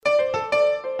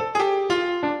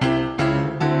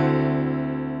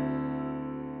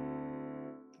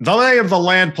The lay of the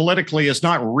land politically has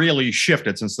not really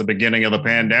shifted since the beginning of the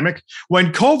pandemic.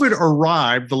 When COVID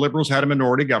arrived, the Liberals had a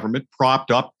minority government propped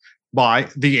up by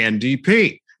the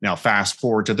NDP. Now, fast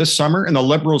forward to this summer, and the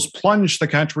Liberals plunged the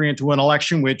country into an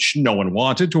election which no one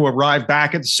wanted to arrive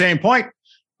back at the same point,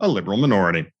 a Liberal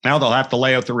minority. Now they'll have to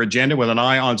lay out their agenda with an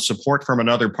eye on support from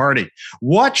another party.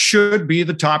 What should be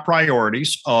the top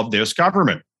priorities of this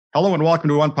government? Hello and welcome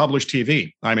to Unpublished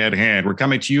TV. I'm Ed Hand. We're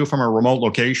coming to you from a remote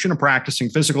location and practicing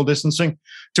physical distancing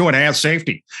to enhance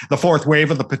safety. The fourth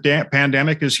wave of the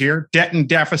pandemic is here. Debt and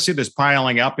deficit is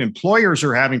piling up. Employers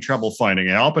are having trouble finding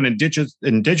help, and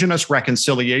Indigenous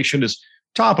reconciliation is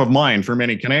top of mind for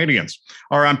many Canadians.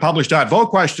 Our Unpublished.vote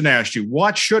question asked you,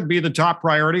 what should be the top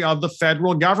priority of the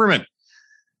federal government?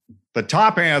 The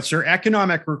top answer,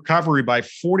 economic recovery by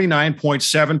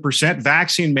 49.7%,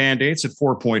 vaccine mandates at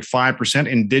 4.5%,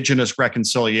 Indigenous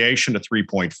reconciliation at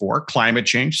 3.4%, climate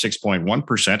change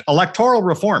 6.1%, electoral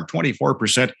reform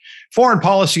 24%, foreign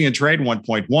policy and trade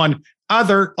 1.1%,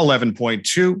 other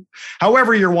 11.2%.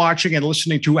 However you're watching and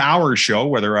listening to our show,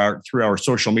 whether through our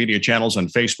social media channels on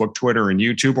Facebook, Twitter, and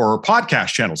YouTube, or our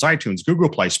podcast channels, iTunes, Google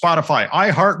Play, Spotify,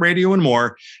 iHeartRadio, and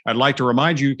more, I'd like to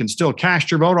remind you can still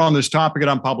cast your vote on this topic at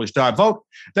unpublished.vote,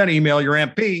 then email your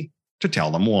MP to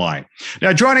tell them why.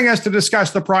 Now, joining us to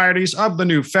discuss the priorities of the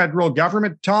new federal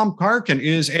government, Tom Parkin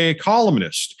is a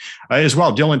columnist. As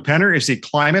well, Dylan Penner is the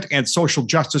climate and social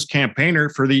justice campaigner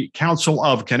for the Council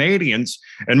of Canadians.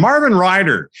 And Marvin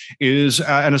Ryder is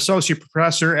an associate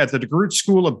professor at the DeGroote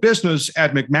School of Business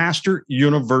at McMaster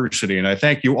University. And I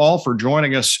thank you all for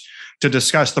joining us to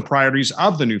discuss the priorities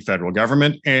of the new federal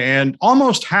government. And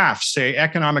almost half say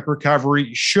economic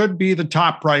recovery should be the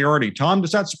top priority. Tom,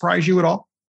 does that surprise you at all?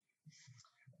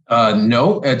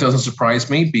 No, it doesn't surprise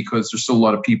me because there's still a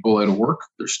lot of people out of work.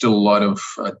 There's still a lot of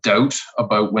doubt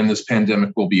about when this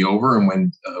pandemic will be over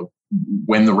and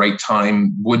when the right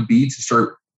time would be to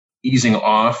start easing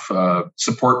off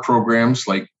support programs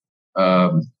like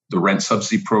the rent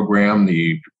subsidy program,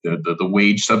 the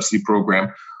wage subsidy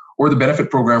program, or the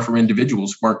benefit program for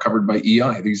individuals who aren't covered by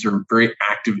EI. These are very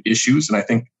active issues, and I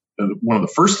think one of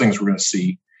the first things we're going to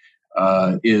see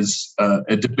is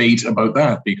a debate about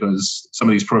that because some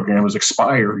of these programs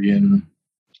expire in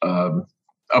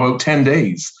about 10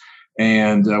 days.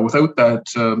 And without that,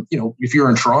 if you're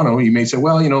in Toronto, you may say,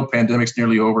 well, pandemic's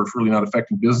nearly over. It's really not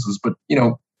affecting businesses. But,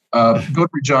 go to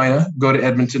Regina, go to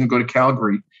Edmonton, go to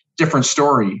Calgary. Different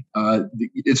story.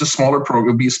 It's a smaller program.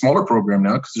 It'll be a smaller program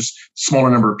now because there's a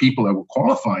smaller number of people that will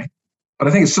qualify. But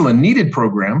I think it's still a needed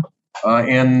program.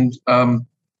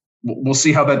 We'll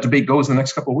see how that debate goes in the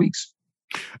next couple of weeks.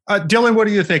 Dylan, what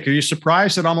do you think? Are you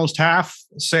surprised that almost half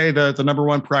say that the number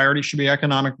one priority should be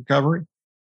economic recovery?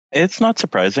 It's not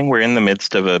surprising. We're in the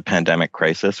midst of a pandemic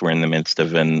crisis. We're in the midst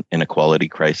of an inequality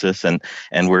crisis, and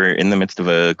we're in the midst of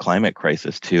a climate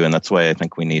crisis too. And that's why I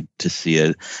think we need to see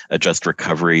a just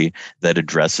recovery that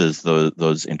addresses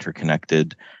those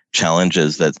interconnected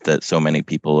challenges that so many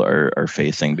people are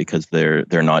facing because they're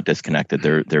not disconnected.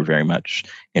 They're very much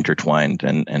intertwined,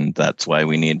 and that's why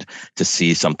we need to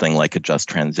see something like a just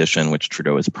transition, which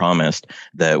Trudeau has promised,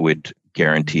 that would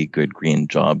guarantee good green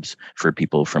jobs for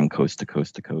people from coast to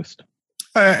coast to coast.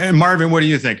 And Marvin, what do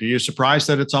you think? Are you surprised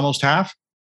that it's almost half?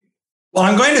 Well,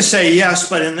 I'm going to say yes,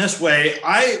 but in this way,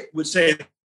 I would say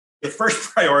the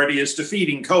first priority is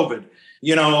defeating COVID.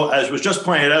 As was just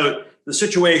pointed out, the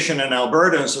situation in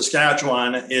Alberta and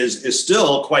Saskatchewan is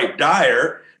still quite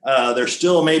dire. There's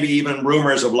still maybe even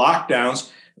rumors of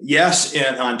lockdowns. Yes,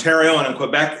 in Ontario and in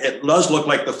Quebec, it does look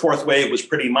like the fourth wave was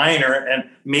pretty minor, and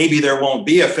maybe there won't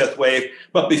be a fifth wave.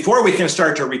 But before we can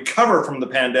start to recover from the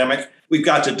pandemic, we've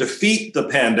got to defeat the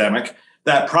pandemic.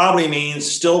 That probably means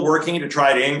still working to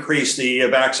try to increase the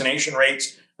vaccination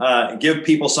rates, give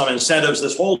people some incentives.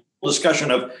 This whole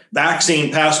discussion of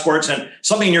vaccine passports and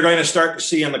something you're going to start to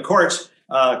see in the courts,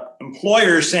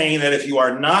 employers saying that if you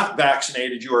are not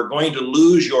vaccinated, you are going to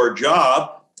lose your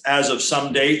job as of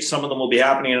some date. Some of them will be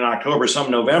happening in October,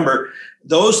 some November.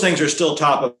 Those things are still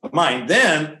top of mind.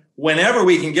 Then whenever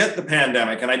we can get the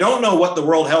pandemic, and I don't know what the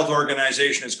World Health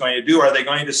Organization is going to do. Are they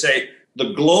going to say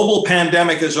the global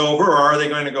pandemic is over, or are they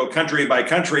going to go country by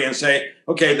country and say,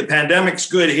 okay, the pandemic's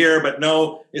good here, but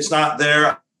no, it's not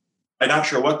there? I'm not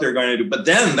sure what they're going to do. But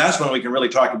then that's when we can really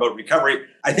talk about recovery.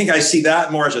 I think I see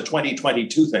that more as a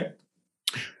 2022 thing.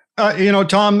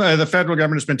 Tom, the federal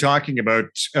government has been talking about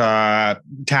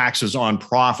taxes on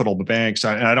profitable banks.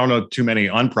 And I don't know too many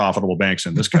unprofitable banks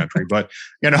in this country, but,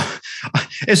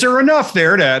 is there enough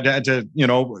there to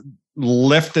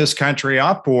lift this country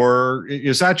up? Or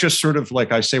is that just sort of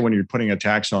like I say, when you're putting a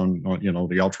tax on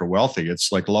the ultra wealthy,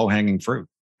 it's like low hanging fruit?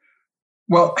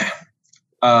 Well,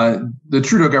 The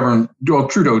Trudeau government,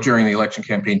 Trudeau during the election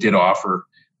campaign did offer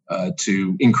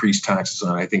to increase taxes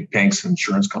on, I think, banks and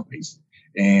insurance companies.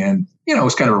 And,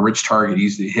 it's kind of a rich target,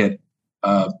 easy to hit.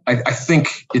 I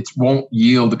think it won't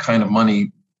yield the kind of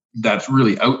money that's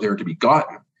really out there to be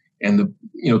gotten. And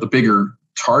the bigger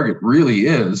target really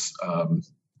is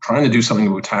trying to do something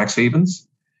about tax havens.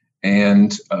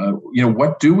 And,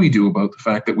 what do we do about the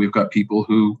fact that we've got people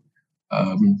who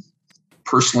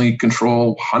personally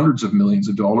control hundreds of millions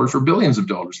of dollars or billions of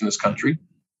dollars in this country,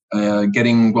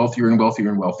 getting wealthier and wealthier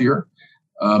and wealthier,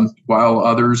 while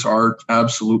others are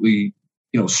absolutely,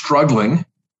 struggling.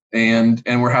 And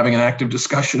we're having an active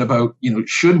discussion about,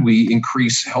 should we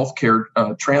increase healthcare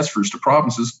transfers to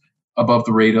provinces above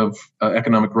the rate of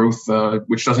economic growth,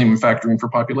 which doesn't even factor in for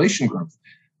population growth.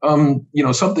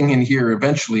 Something in here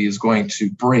eventually is going to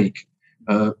break.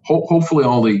 Hopefully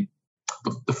all the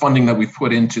funding that we've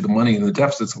put into the money and the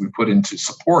deficits that we've put into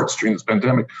supports during this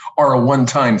pandemic are a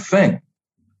one-time thing.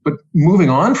 But moving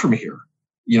on from here,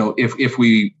 if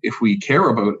we care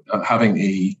about having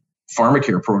a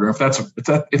pharmacare program,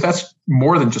 if that's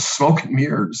more than just smoke and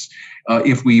mirrors,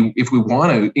 if we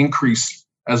want to increase,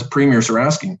 as premiers are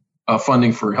asking,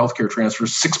 funding for healthcare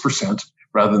transfers 6%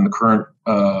 rather than the current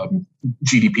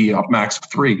GDP up max of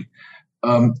 3%,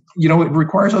 it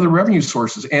requires other revenue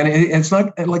sources, and it's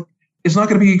not going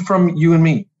to be from you and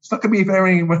me. It's not going to be from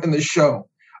anyone in this show.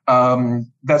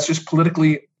 That's just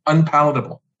politically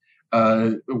unpalatable.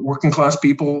 Working class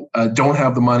people don't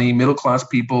have the money. Middle class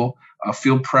people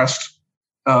feel pressed.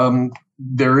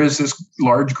 There is this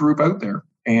large group out there,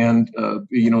 and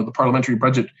the Parliamentary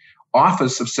Budget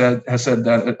Office has said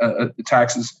that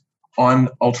taxes on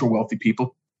ultra wealthy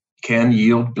people can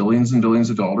yield billions and billions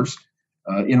of dollars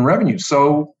in revenue.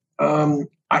 So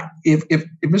if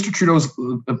Mr. Trudeau's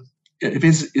if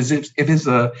his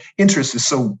interest is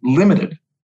so limited,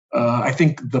 I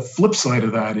think the flip side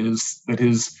of that is that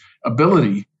his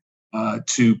ability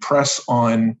to press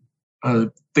on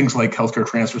things like healthcare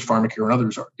transfers, pharmacare, and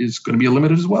others is going to be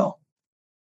limited as well.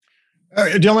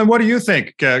 Dylan, what do you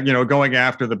think? Going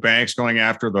after the banks, going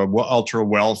after the ultra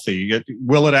wealthy,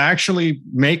 will it actually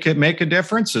make a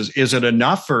difference? Is it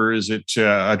enough, or is it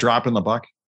a drop in the bucket?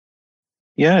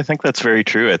 Yeah, I think that's very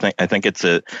true. I think it's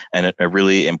a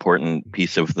really important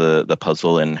piece of the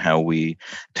puzzle in how we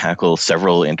tackle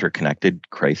several interconnected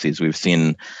crises. We've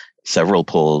seen several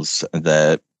polls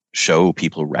that show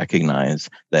people recognize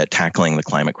that tackling the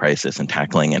climate crisis and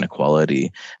tackling inequality,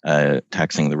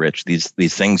 taxing the rich,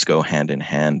 these things go hand in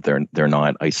hand. They're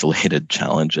not isolated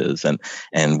challenges,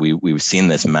 and we've seen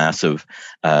this massive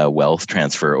wealth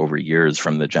transfer over years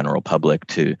from the general public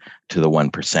to the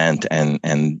 1%,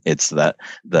 and it's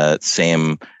that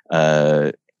same.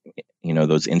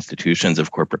 Those institutions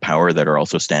of corporate power that are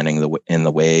also standing in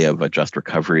the way of a just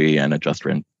recovery and a just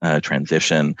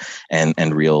transition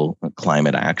and real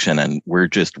climate action. And we're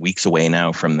just weeks away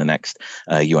now from the next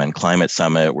UN climate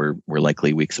summit. We're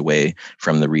likely weeks away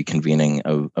from the reconvening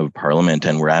of Parliament.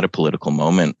 And we're at a political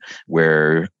moment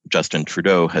where Justin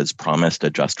Trudeau has promised a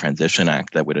Just Transition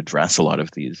Act that would address a lot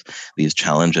of these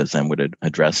challenges and would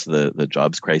address the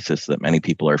jobs crisis that many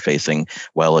people are facing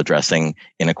while addressing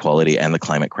inequality and the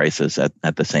climate crisis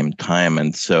at the same time.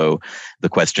 And so the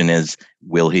question is,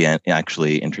 will he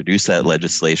actually introduce that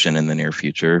legislation in the near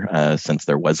future, since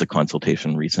there was a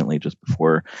consultation recently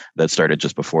that started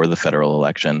just before the federal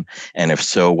election? And if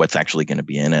so, what's actually going to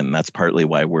be in it? And that's partly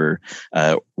why we're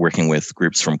working with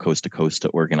groups from coast to coast to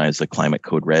organize the Climate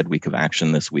Code Red Week of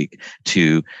Action this week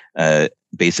to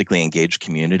basically engage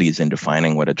communities in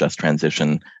defining what a just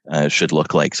transition should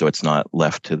look like, so it's not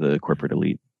left to the corporate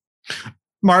elite.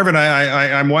 Marvin,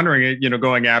 I'm wondering,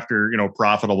 going after,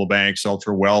 profitable banks,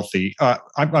 ultra wealthy,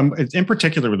 I'm in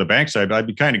particular with the banks, I'd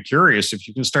be kind of curious if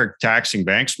you can start taxing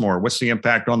banks more. What's the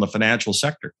impact on the financial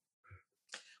sector?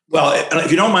 Well, if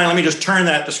you don't mind, let me just turn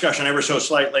that discussion ever so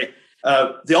slightly.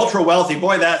 The ultra wealthy,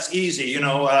 boy, that's easy.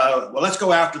 Well, let's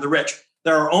go after the rich.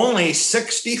 There are only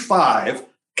 65,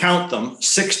 count them,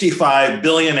 65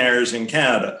 billionaires in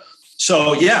Canada.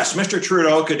 So yes, Mr.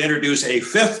 Trudeau could introduce a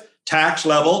fifth tax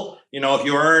level. If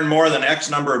you earn more than X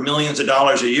number of millions of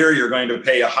dollars a year, you're going to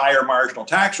pay a higher marginal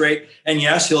tax rate. And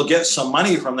yes, he'll get some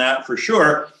money from that for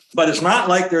sure. But it's not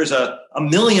like there's a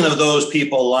million of those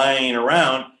people lying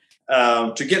around.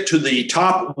 To get to the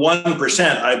top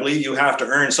 1%, I believe you have to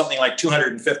earn something like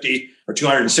 $250,000 or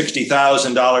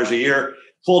 $260,000 a year.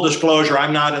 Full disclosure,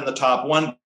 I'm not in the top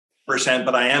 1%,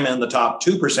 but I am in the top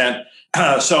 2%.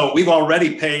 So we've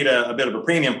already paid a bit of a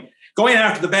premium. Going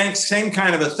after the banks, same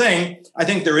kind of a thing. I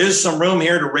think there is some room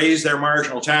here to raise their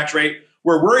marginal tax rate.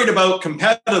 we're worried about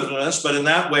competitiveness, but in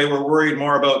that way, we're worried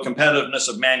more about competitiveness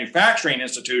of manufacturing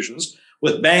institutions.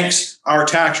 With banks, our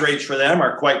tax rates for them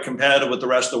are quite competitive with the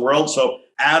rest of the world. So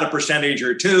add a percentage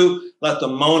or two, let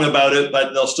them moan about it,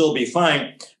 but they'll still be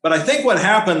fine. But I think what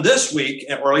happened this week,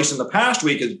 or at least in the past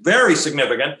week, is very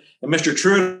significant. And Mr.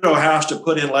 Trudeau has to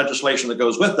put in legislation that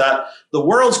goes with that. The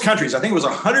world's countries, I think it was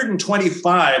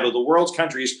 125 of the world's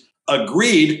countries,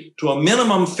 agreed to a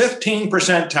minimum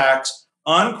 15% tax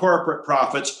on corporate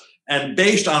profits, and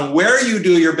based on where you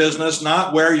do your business,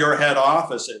 not where your head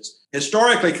office is.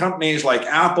 Historically, companies like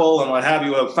Apple and what have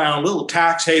you have found little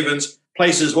tax havens,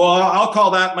 places, well, I'll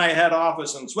call that my head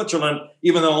office in Switzerland,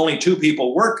 even though only 2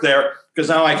 people work there, because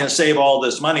now I can save all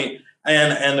this money.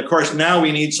 And of course, now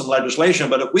we need some legislation.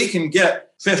 But if we can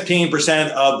get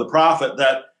 15% of the profit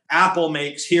that Apple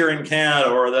makes here in Canada,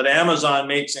 or that Amazon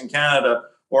makes in Canada,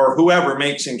 or whoever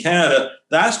makes in Canada,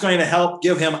 that's going to help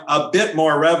give him a bit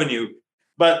more revenue.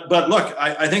 But look,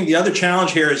 I think the other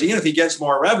challenge here is, even if he gets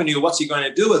more revenue, what's he going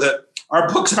to do with it?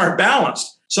 Our books aren't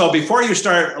balanced. So before you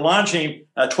start launching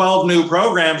 12 new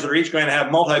programs that are each going to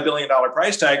have multi-billion-dollar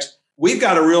price tags, we've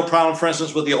got a real problem, for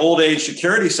instance, with the old age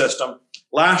security system.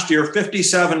 Last year,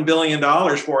 $57 billion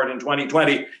for it in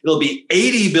 2020. It'll be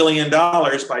 $80 billion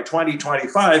by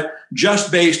 2025,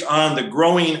 just based on the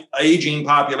growing aging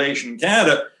population in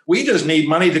Canada. We just need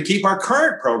money to keep our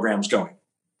current programs going.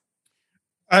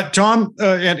 Tom,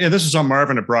 and this is something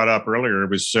Marvin had brought up earlier. It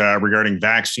was regarding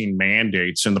vaccine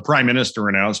mandates. And the Prime Minister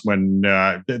announced when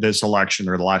this election,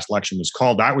 or the last election, was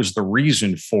called, that was the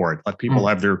reason for it. Let people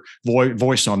have their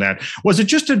voice on that. Was it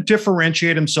just to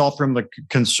differentiate himself from the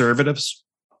Conservatives?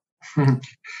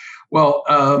 Well,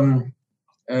 my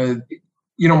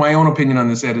own opinion on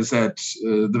this, Ed, is that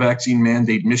the vaccine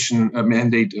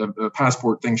mandate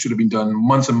passport thing should have been done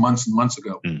months and months and months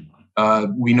ago.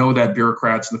 We know that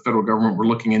bureaucrats in the federal government were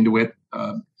looking into it.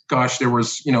 There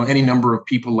was, any number of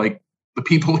people like the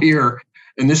people here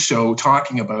in this show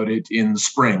talking about it in the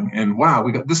spring. And wow,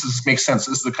 makes sense.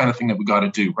 This is the kind of thing that we got to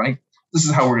do, right? This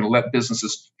is how we're going to let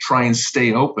businesses try and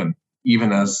stay open,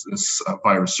 even as this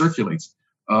virus circulates.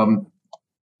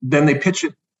 Then they pitch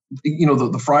it,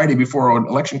 the Friday before an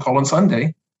election call on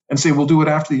Sunday, and say, we'll do it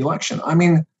after the election. I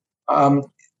mean,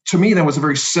 to me, that was a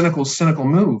very cynical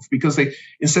move, because they,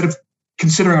 instead of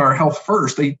considering our health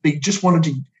first, they just wanted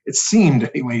to, it seemed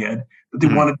anyway, Ed, that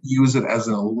they wanted to use it as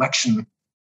an election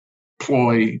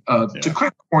ploy to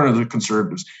crack the corner of the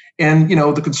Conservatives. And,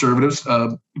 the Conservatives,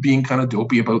 being kind of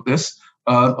dopey about this,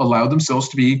 allowed themselves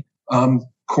to be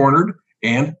cornered,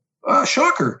 and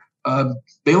shocker,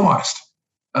 they lost.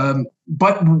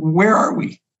 But where are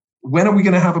we? When are we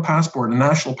going to have a passport, a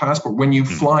national passport? When you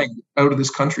fly out of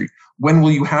this country, when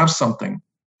will you have something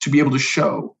to be able to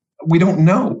show? We don't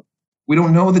know. We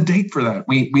don't know the date for that.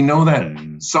 We know that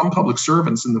some public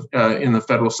servants in the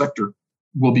federal sector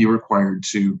will be required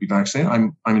to be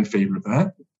vaccinated. I'm in favor of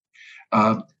that,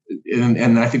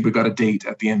 and I think we've got a date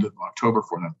at the end of October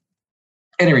for that.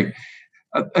 Anyway,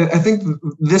 I think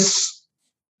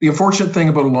the unfortunate thing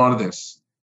about a lot of this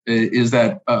is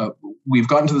that we've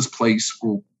gotten to this place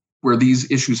where these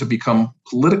issues have become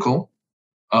political,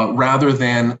 rather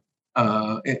than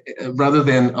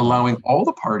allowing all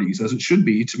the parties, as it should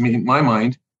be, to me, in my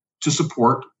mind, to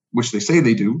support, which they say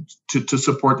they do, to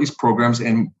support these programs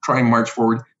and try and march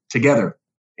forward together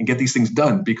and get these things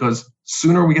done. Because the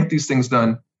sooner we get these things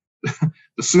done,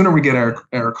 the sooner we get our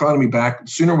economy back,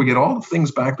 the sooner we get all the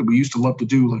things back that we used to love to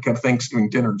do, like have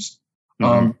Thanksgiving dinners,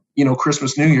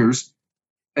 Christmas, New Year's,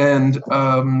 and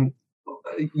the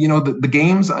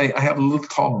games. I have a little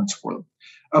tolerance for them.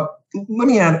 Let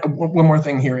me add one more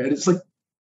thing here. It's like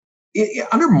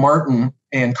under Martin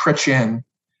and Chrétien,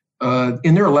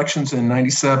 in their elections in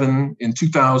 97, in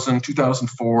 2000,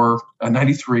 2004,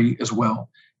 93 as well,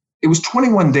 it was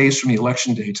 21 days from the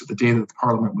election day to the day that the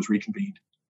Parliament was reconvened.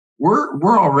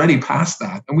 We're already past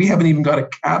that, and we haven't even got a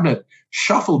cabinet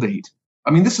shuffle date.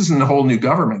 I mean, this isn't a whole new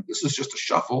government. This is just a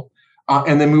shuffle,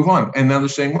 and then move on. And now they're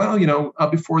saying, well,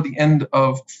 before the end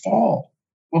of fall.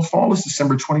 Well, fall is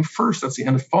December 21st. That's the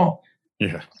end of fall.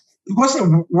 Yeah.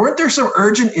 Weren't there some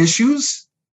urgent issues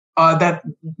that,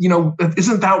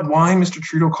 isn't that why Mr.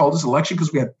 Trudeau called this election?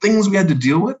 Because we had things we had to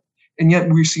deal with. And yet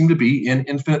we seem to be in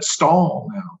infinite stall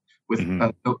now with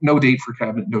no date for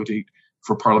cabinet, no date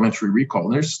for parliamentary recall.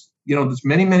 And there's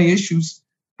many, many issues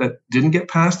that didn't get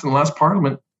passed in the last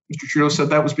parliament. Mr. Trudeau said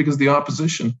that was because of the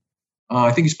opposition.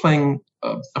 I think he's playing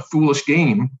a foolish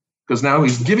game, because now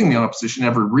he's giving the opposition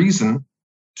every reason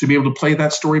to be able to play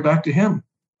that story back to him.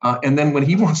 And then when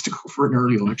he wants to go for an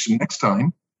early election next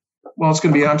time, well, it's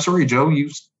going to be, I'm sorry, Joe, you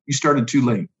started too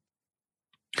late.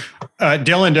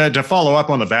 Dylan, to follow up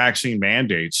on the vaccine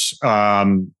mandates,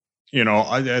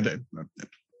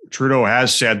 Trudeau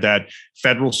has said that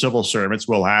federal civil servants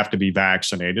will have to be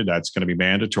vaccinated. That's going to be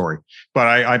mandatory. But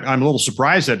I'm a little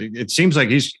surprised that it seems like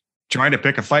he's trying to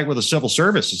pick a fight with the civil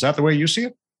service. Is that the way you see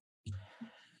it?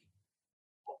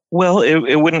 Well,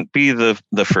 it wouldn't be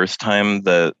the first time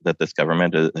that this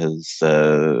government has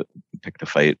picked a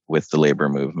fight with the labor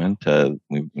movement.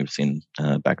 We've seen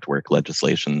back to work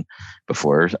legislation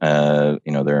before. There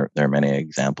are many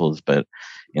examples, but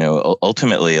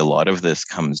ultimately a lot of this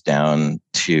comes down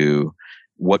to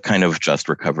what kind of just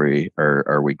recovery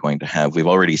are we going to have. We've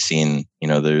already seen,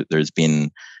 there's been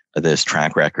this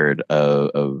track record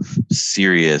of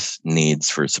serious needs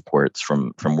for supports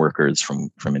from workers,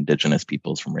 from Indigenous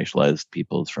peoples, from racialized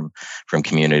peoples, from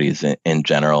communities in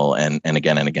general, and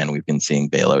again we've been seeing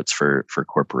bailouts for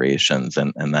corporations,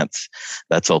 and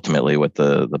that's ultimately what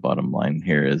the bottom line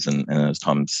here is. And as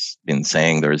Tom's been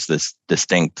saying, there's this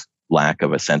distinct lack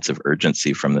of a sense of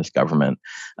urgency from this government,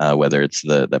 whether it's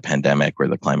the pandemic or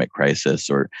the climate crisis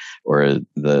or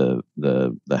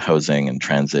the housing and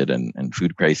transit and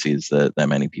food crises that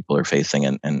many people are facing,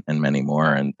 and many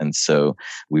more. And so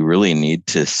we really need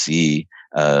to see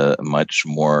much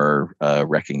more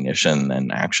recognition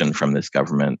and action from this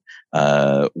government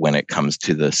when it comes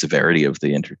to the severity of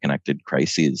the interconnected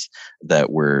crises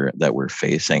that we're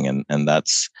facing, and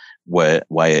that's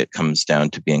why it comes down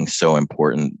to being so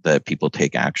important that people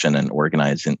take action and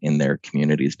organize in their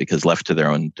communities, because left to their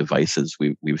own devices,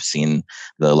 we've seen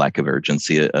the lack of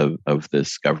urgency of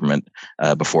this government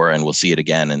before, and we'll see it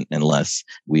again unless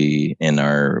we, in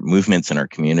our movements in our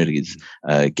communities,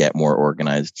 get more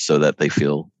organized so that they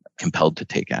feel compelled to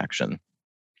take action.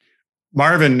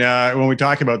 Marvin, when we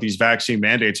talk about these vaccine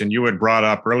mandates, and you had brought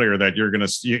up earlier that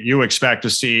you expect to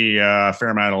see a fair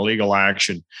amount of legal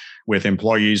action with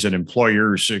employees and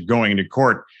employers going to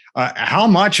court. How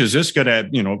much is this going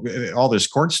to, all this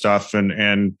court stuff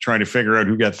and trying to figure out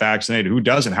who gets vaccinated, who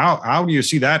doesn't? How do you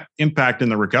see that impact in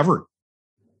the recovery?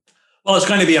 Well, it's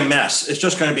going to be a mess. It's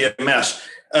just going to be a mess.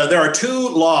 There are two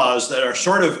laws that are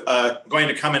sort of going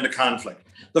to come into conflict.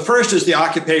 The first is the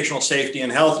occupational safety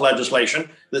and health legislation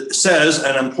that says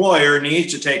an employer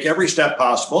needs to take every step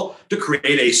possible to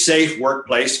create a safe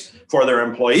workplace for their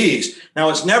employees. Now,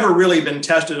 it's never really been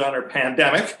tested under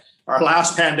pandemic. Our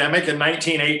last pandemic in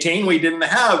 1918, we didn't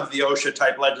have the OSHA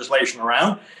type legislation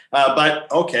around. But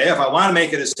okay, if I want to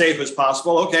make it as safe as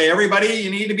possible, okay, everybody,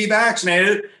 you need to be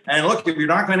vaccinated. And look, if you're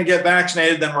not going to get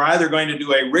vaccinated, then we're either going to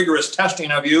do a rigorous testing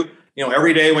of you,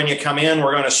 every day when you come in,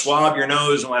 we're going to swab your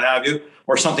nose and what have you,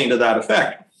 or something to that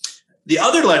effect. The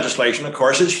other legislation, of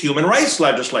course, is human rights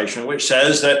legislation, which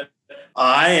says that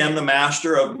I am the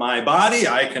master of my body.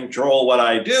 I control what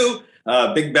I do.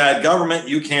 Big bad government,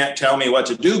 you can't tell me what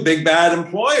to do. Big bad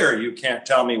employer, you can't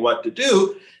tell me what to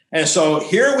do. And so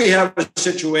here we have a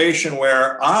situation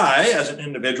where I, as an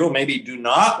individual, maybe do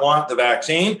not want the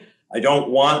vaccine. I don't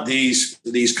want these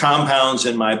compounds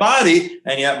in my body.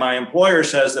 And yet my employer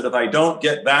says that if I don't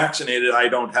get vaccinated, I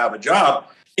don't have a job.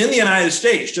 In the United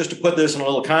States, just to put this in a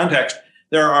little context,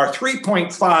 there are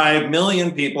 3.5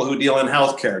 million people who deal in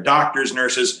healthcare, doctors,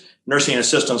 nurses, nursing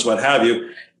assistants, what have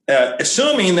you.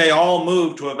 Assuming they all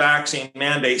move to a vaccine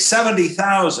mandate,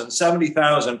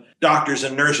 70,000 doctors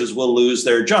and nurses will lose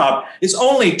their job. It's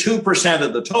only 2%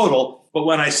 of the total. But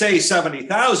when I say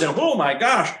 70,000, oh my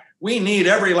gosh, we need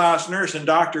every last nurse and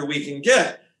doctor we can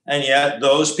get. And yet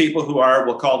those people who are,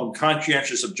 we'll call them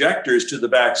conscientious objectors to the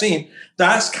vaccine,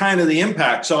 that's kind of the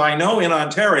impact. So I know in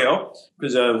Ontario,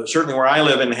 because certainly where I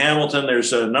live in Hamilton,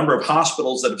 there's a number of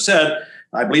hospitals that have said,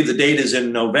 I believe the date is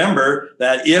in November,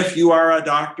 that if you are a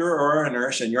doctor or a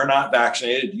nurse and you're not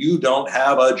vaccinated, you don't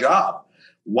have a job.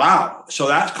 Wow. So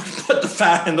that's going to put the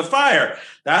fat in the fire.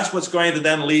 That's what's going to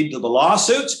then lead to the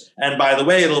lawsuits. And by the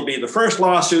way, it'll be the first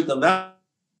lawsuit, then that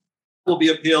will be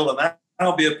appealed, and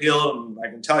that'll be appealed. And I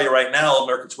can tell you right now, it'll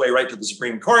work its way right to the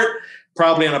Supreme Court,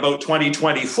 probably in about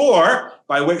 2024,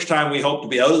 by which time we hope to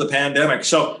be out of the pandemic.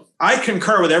 So I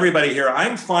concur with everybody here.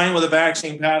 I'm fine with a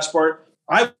vaccine passport.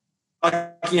 I'm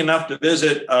lucky enough to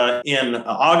visit in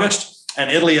August, and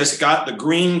Italy has got the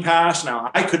green pass. Now,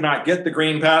 I could not get the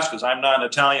green pass because I'm not an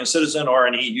Italian citizen or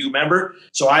an EU member.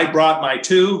 So I brought my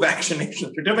 2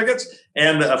 vaccination certificates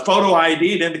and a photo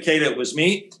ID to indicate it was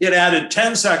me. It added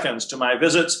 10 seconds to my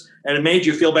visits, and it made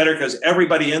you feel better because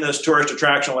everybody in this tourist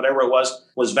attraction, whatever it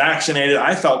was vaccinated.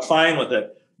 I felt fine with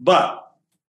it. But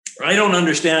I don't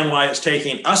understand why it's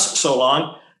taking us so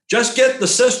long. Just get the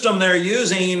system they're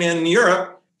using in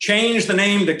Europe, change the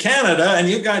name to Canada, and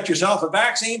you've got yourself a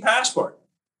vaccine passport.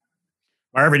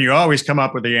 Marvin, you always come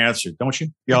up with the answer, don't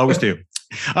you? You always do.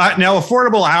 Now,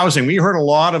 affordable housing. We heard a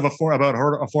lot about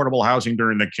affordable housing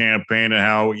during the campaign and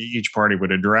how each party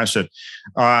would address it.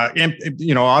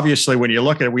 And obviously, when you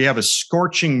look at it, we have a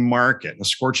scorching market, a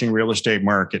scorching real estate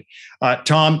market.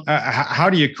 Tom, how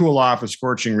do you cool off a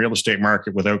scorching real estate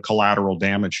market without collateral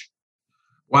damage?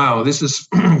 Wow, this is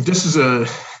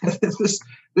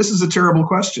a terrible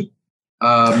question.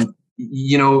 Here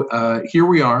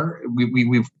we are.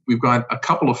 We've got a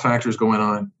couple of factors going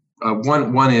on.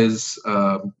 One is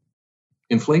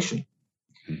inflation.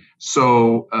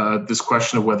 So this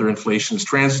question of whether inflation is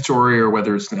transitory or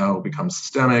whether it's now become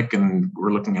systemic, and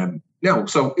we're looking at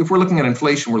So if we're looking at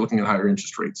inflation, we're looking at higher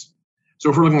interest rates.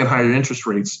 So if we're looking at higher interest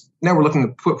rates, now we're looking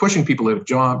at pushing people out of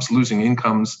jobs, losing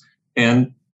incomes,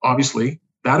 and obviously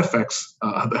that affects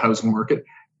the housing market.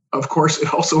 Of course,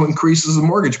 it also increases the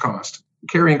mortgage cost,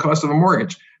 carrying cost of a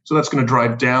mortgage. So that's going to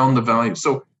drive down the value.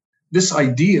 So this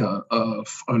idea of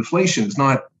inflation is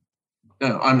not,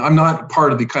 I'm not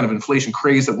part of the kind of inflation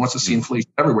craze that wants to see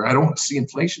inflation everywhere. I don't want to see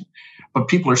inflation. But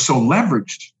people are so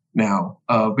leveraged now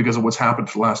because of what's happened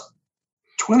for the last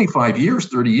 25 years,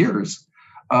 30 years.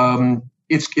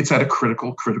 It's at a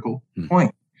critical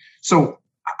point. So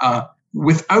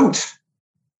without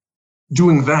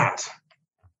doing that,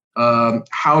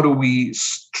 how do we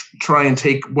try and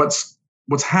take what's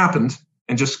happened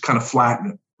and just kind of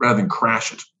flatten it rather than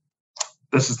crash it?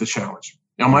 This is the challenge.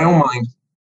 Now, in my own mind,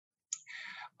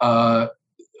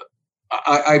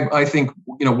 I think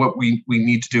what we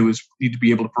need to do is need to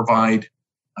be able to provide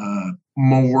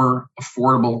more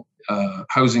affordable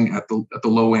housing at the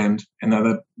low end, and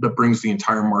that brings the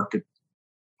entire market.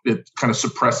 It kind of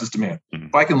suppresses demand. Mm-hmm.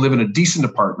 If I can live in a decent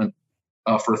apartment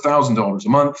for $1,000 a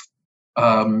month,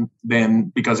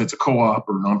 then because it's a co-op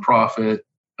or nonprofit,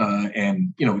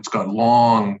 and it's got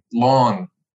long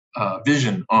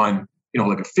vision on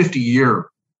like a 50-year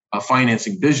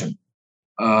financing vision,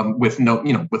 with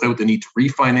without the need to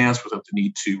refinance, without the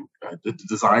need to the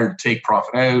desire to take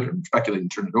profit out and speculate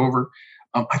and turn it over.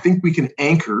 I think we can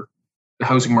anchor the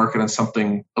housing market on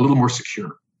something a little more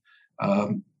secure.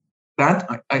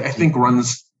 That I think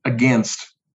runs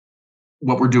against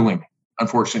what we're doing,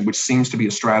 unfortunately, which seems to be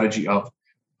a strategy of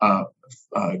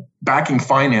backing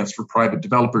finance for private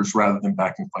developers rather than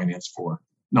backing finance for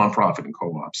nonprofit and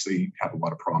co-ops. They have a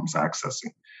lot of problems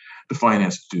accessing the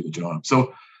finance to do the job.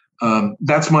 So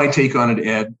that's my take on it,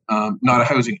 Ed. Not a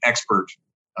housing expert,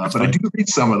 but I do read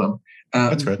some of them.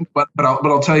 That's good. But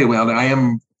I'll tell you, I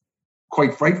am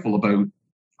quite frightful about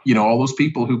all those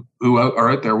people who are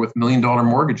out there with $1 million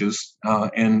mortgages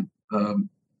and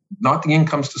not the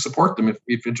incomes to support them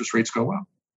if interest rates go up.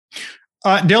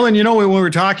 Dylan, when we were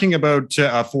talking about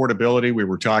affordability, we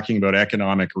were talking about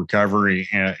economic recovery,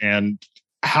 and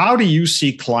how do you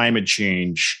see climate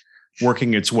change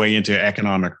working its way into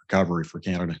economic recovery for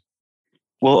Canada?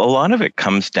 Well, a lot of it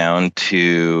comes down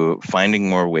to finding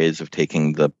more ways of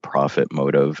taking the profit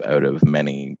motive out of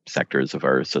many sectors of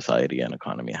our society and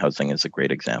economy. Housing is a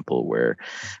great example where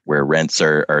rents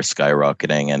are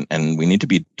skyrocketing, and we need to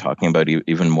be talking about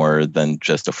even more than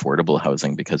just affordable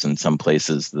housing, because in some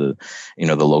places the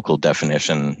local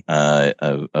definition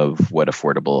of what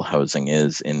affordable housing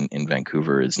is in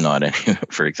Vancouver is not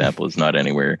for example, is not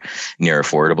anywhere near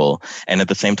affordable. And at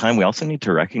the same time, we also need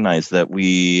to recognize that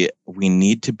we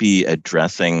need to be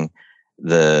addressing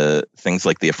the things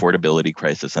like the affordability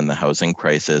crisis and the housing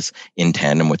crisis in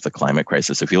tandem with the climate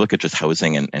crisis. If you look at just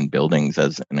housing and buildings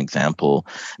as an example,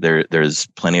 there's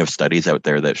plenty of studies out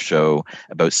there that show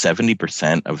about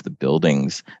 70% of the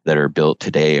buildings that are built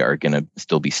today are going to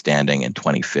still be standing in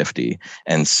 2050.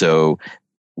 And so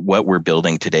what we're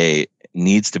building today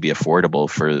needs to be affordable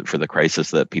for the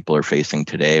crisis that people are facing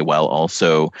today, while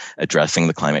also addressing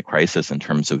the climate crisis in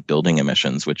terms of building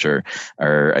emissions, which are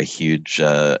a huge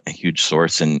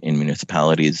source in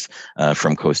municipalities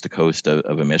from coast to coast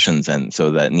of emissions. And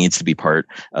so that needs to be part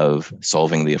of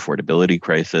solving the affordability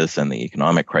crisis and the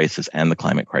economic crisis and the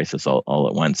climate crisis all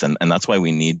at once. And that's why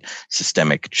we need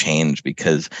systemic change,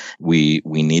 because we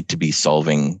need to be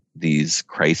solving these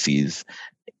crises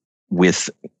with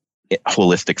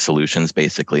holistic solutions,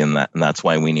 basically, and that's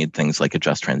why we need things like a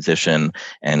just transition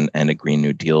and a Green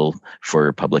New Deal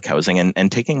for public housing, and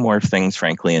taking more of things,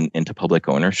 frankly, into public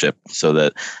ownership, so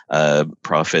that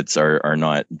profits are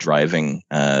not driving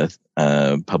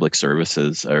public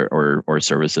services or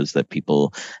services that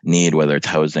people need, whether it's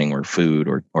housing or food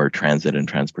or transit and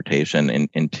transportation,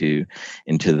 into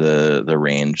the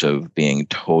range of being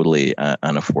totally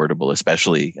unaffordable,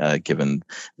 especially given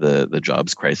the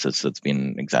jobs crisis that's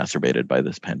been exacerbated by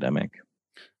this pandemic.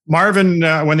 Marvin,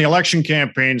 when the election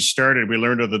campaign started, we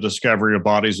learned of the discovery of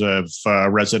bodies of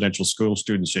residential school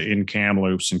students in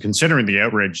Kamloops. And considering the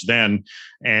outrage then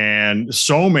and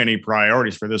so many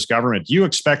priorities for this government, do you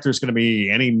expect there's going to be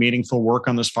any meaningful work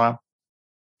on this file?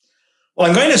 Well,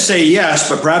 I'm going to say yes,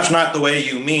 but perhaps not the way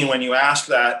you mean when you ask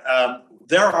that.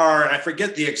 There are, and I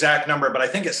forget the exact number, but I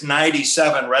think it's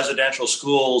 97 residential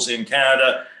schools in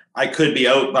Canada. I could be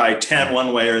out by 10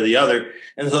 one way or the other.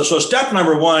 And so step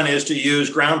number one is to use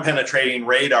ground penetrating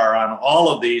radar on all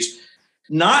of these,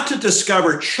 not to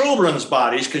discover children's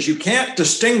bodies, because you can't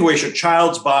distinguish a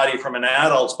child's body from an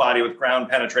adult's body with ground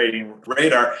penetrating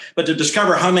radar, but to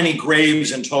discover how many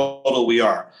graves in total we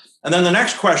are. And then the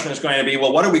next question is going to be,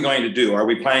 well, what are we going to do? Are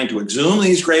we planning to exhume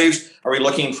these graves? Are we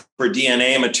looking for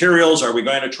DNA materials? Are we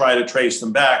going to try to trace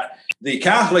them back? The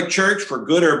Catholic Church, for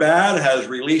good or bad, has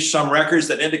released some records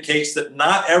that indicates that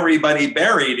not everybody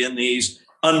buried in these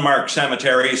unmarked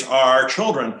cemeteries are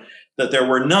children, that there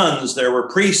were nuns, there were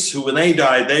priests who, when they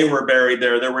died, they were buried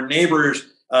there. There were neighbors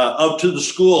up to the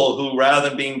school who, rather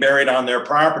than being buried on their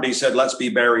property, said, let's be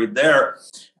buried there.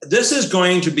 This is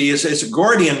going to be, it's a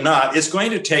Gordian knot. It's going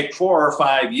to take 4 or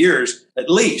 5 years at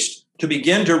least to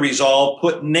begin to resolve,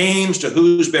 put names to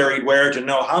who's buried where, to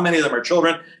know how many of them are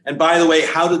children. And by the way,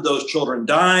 how did those children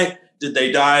die? Did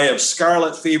they die of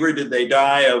scarlet fever? Did they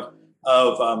die of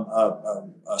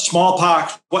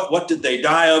smallpox? What did they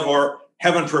die of? Or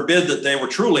heaven forbid that they were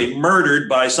truly murdered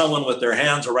by someone with their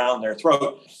hands around their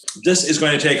throat. This is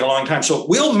going to take a long time. So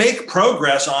we'll make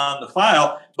progress on the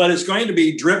file, but it's going to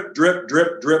be drip, drip,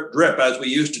 drip, drip, drip, as we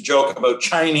used to joke about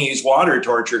Chinese water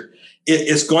torture.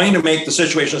 It's going to make the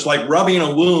situation, it's like rubbing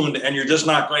a wound and you're just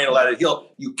not going to let it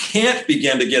heal. You can't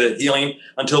begin to get it healing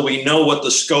until we know what the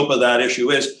scope of that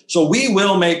issue is. So we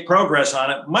will make progress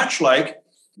on it, much like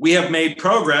we have made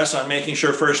progress on making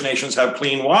sure First Nations have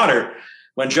clean water.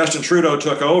 When Justin Trudeau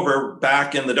took over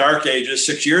back in the dark ages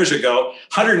 6 years ago,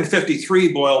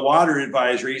 153 boil water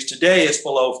advisories. Today it's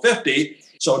below 50.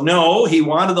 So no, he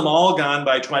wanted them all gone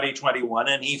by 2021,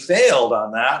 and he failed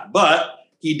on that. But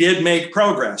he did make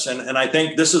progress. And I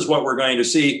think this is what we're going to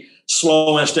see,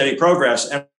 slow and steady progress.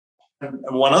 And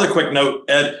one other quick note,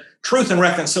 Ed, truth and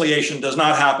reconciliation does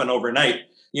not happen overnight.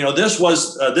 You know, this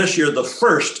was this year, the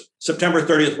first, September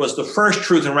 30th was the first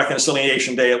Truth and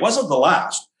Reconciliation Day. It wasn't the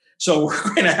last. So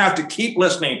we're going to have to keep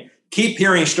listening, keep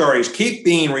hearing stories, keep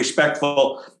being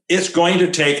respectful. It's going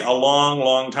to take a long,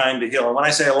 long time to heal. And when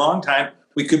I say a long time,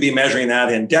 we could be measuring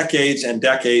that in decades and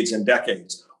decades and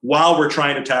decades, while we're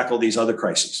trying to tackle these other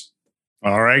crises.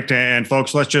 All right. And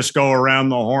folks, let's just go around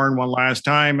the horn one last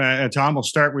time. Tom, we'll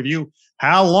start with you.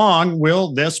 How long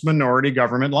will this minority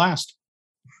government last?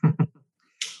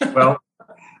 Well,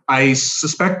 I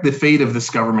suspect the fate of this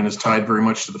government is tied very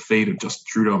much to the fate of Justin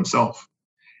Trudeau himself.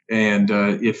 And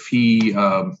if he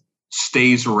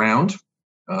stays around,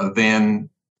 then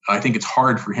I think it's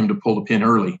hard for him to pull the pin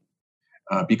early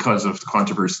because of the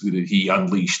controversy that he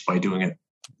unleashed by doing it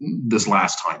this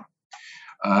last time.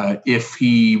 If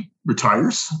he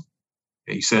retires,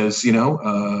 he says, he's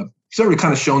already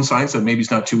kind of shown signs that maybe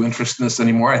he's not too interested in this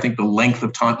anymore. I think the length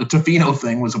of time, the Tofino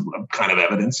thing was a kind of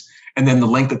evidence. And then the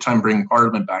length of time bringing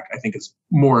Parliament back, I think, is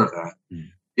more of that.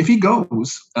 If he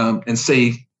goes and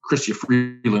say Chrystia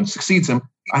Freeland succeeds him,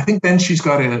 I think then she's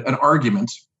got an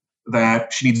argument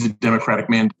that she needs a Democratic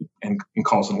mandate and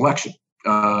calls an election.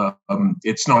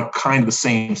 It's not kind of the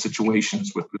same situation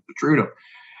as with Trudeau.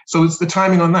 So it's the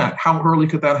timing on that. How early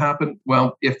could that happen?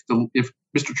 Well, if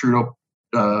Mr. Trudeau,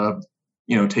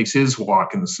 takes his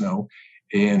walk in the snow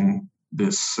in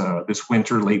this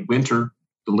winter, late winter,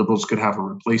 the Liberals could have a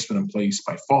replacement in place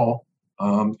by fall.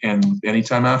 And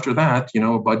anytime after that,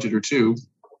 a budget or two,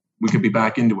 we could be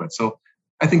back into it. So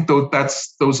I think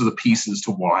those are the pieces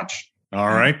to watch. All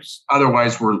right.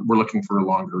 Otherwise, we're looking for a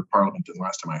longer Parliament than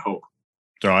last time, I hope.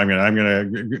 So I'm gonna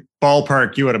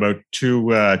ballpark you at about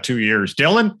 2 years.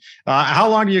 Dylan, how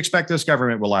long do you expect this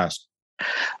government will last?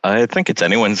 I think it's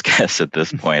anyone's guess at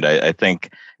this point. I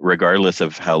think regardless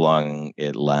of how long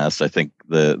it lasts, I think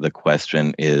the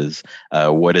question is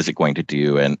what is it going to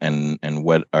do, and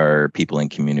what are people in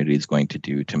communities going to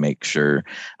do to make sure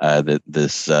that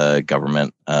this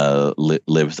government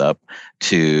lives up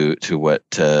to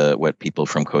what people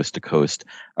from coast to coast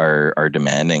are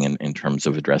demanding in terms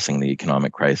of addressing the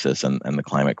economic crisis and the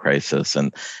climate crisis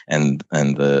and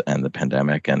the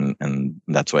pandemic, and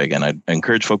that's why, again, I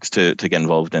encourage folks to get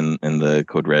involved in the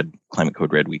Code Red Climate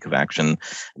Code Red Week of Action.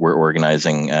 We're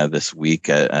organizing this week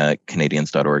at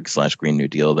Canadians.org/Green New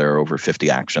Deal. There are over 50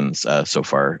 actions so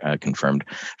far confirmed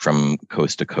from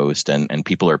coast to coast, and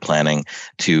people are planning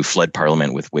to flood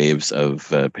Parliament with waves of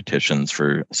petitions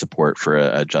for support for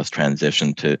a just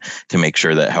transition to make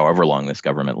sure that however long this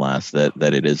government lasts,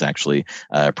 that it is actually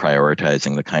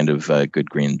prioritizing the kind of good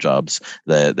green jobs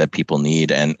that people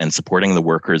need, and supporting the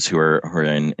workers who are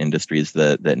in industries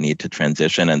that need to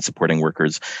transition, and supporting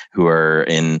workers who are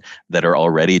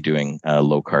already doing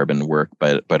low carbon work,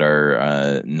 but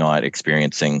are not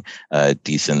experiencing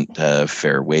decent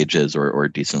fair wages or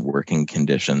decent working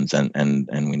conditions,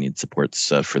 and we need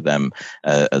supports for them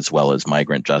as well as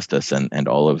migrant justice and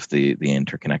all of the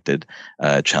interconnected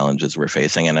challenges we're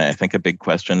facing. And I think a big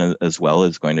question as well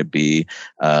is going to be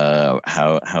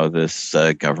how this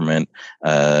government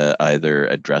either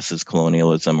addresses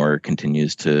colonialism or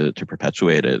continues to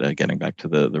perpetuate it. Getting back to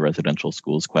the residential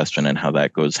schools question, and how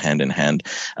that goes hand in hand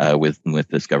with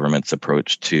this government's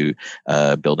approach to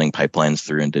building pipelines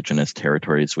through Indigenous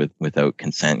territories without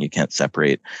consent. You can't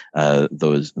separate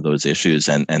those issues,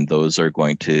 and those are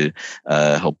going to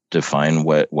help define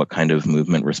what kind of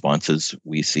movement responses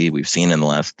we see. We've seen in the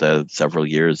last several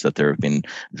years that there have been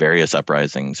various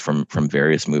uprisings from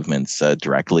various movements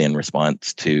directly in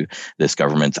response to this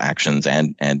government's actions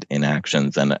and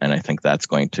inactions, and I think that's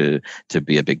going to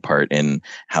be a big part in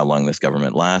how long this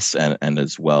government lasts, and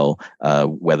as well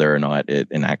whether or not it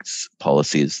enacts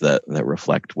policies that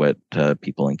reflect what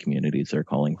people and communities are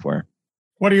calling for.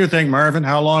 What do you think, Marvin?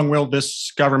 How long will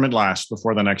this government last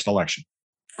before the next election?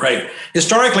 Right.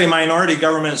 Historically, minority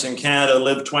governments in Canada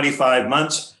lived 25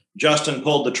 months. Justin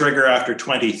pulled the trigger after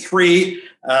 23.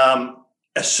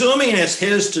 Assuming it's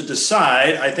his to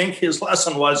decide, I think his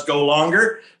lesson was go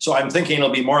longer. So I'm thinking it'll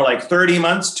be more like 30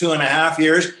 months, 2.5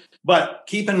 years. But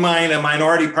keep in mind, a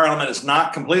minority parliament is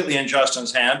not completely in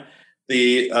Justin's hand.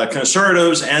 The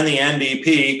Conservatives and the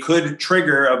NDP could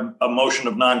trigger a motion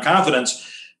of non-confidence.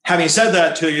 Having said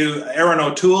that to you, Aaron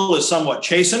O'Toole is somewhat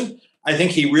chastened. I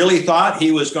think he really thought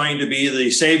he was going to be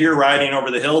the savior riding over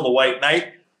the hill, the White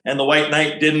Knight, and the White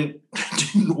Knight didn't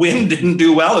win, didn't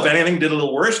do well. If anything, did a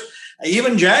little worse.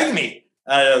 Even Jagmeet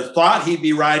thought he'd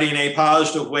be riding a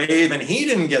positive wave, and he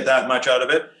didn't get that much out of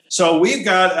it. So we've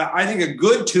got, I think, a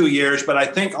good 2 years, but I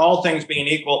think all things being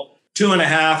equal,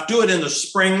 2.5, do it in the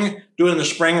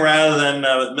spring rather than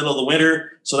middle of the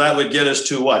winter. So that would get us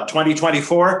to what,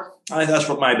 2024? That's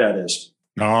what my bet is.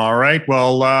 All right.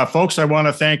 Well, folks, I want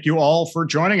to thank you all for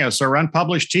joining us. Our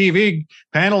Unpublished TV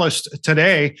panelist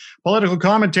today, political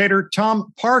commentator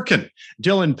Tom Parkin.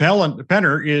 Dylan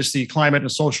Penner is the climate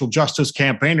and social justice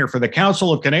campaigner for the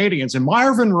Council of Canadians, and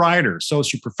Marvin Ryder,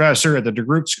 associate professor at the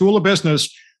DeGroote School of Business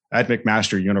at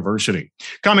McMaster University.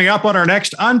 Coming up on our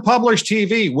next Unpublished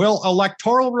TV, will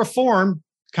electoral reform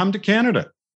come to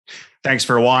Canada? Thanks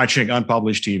for watching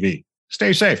Unpublished TV.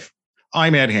 Stay safe.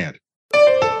 I'm Ed Hand.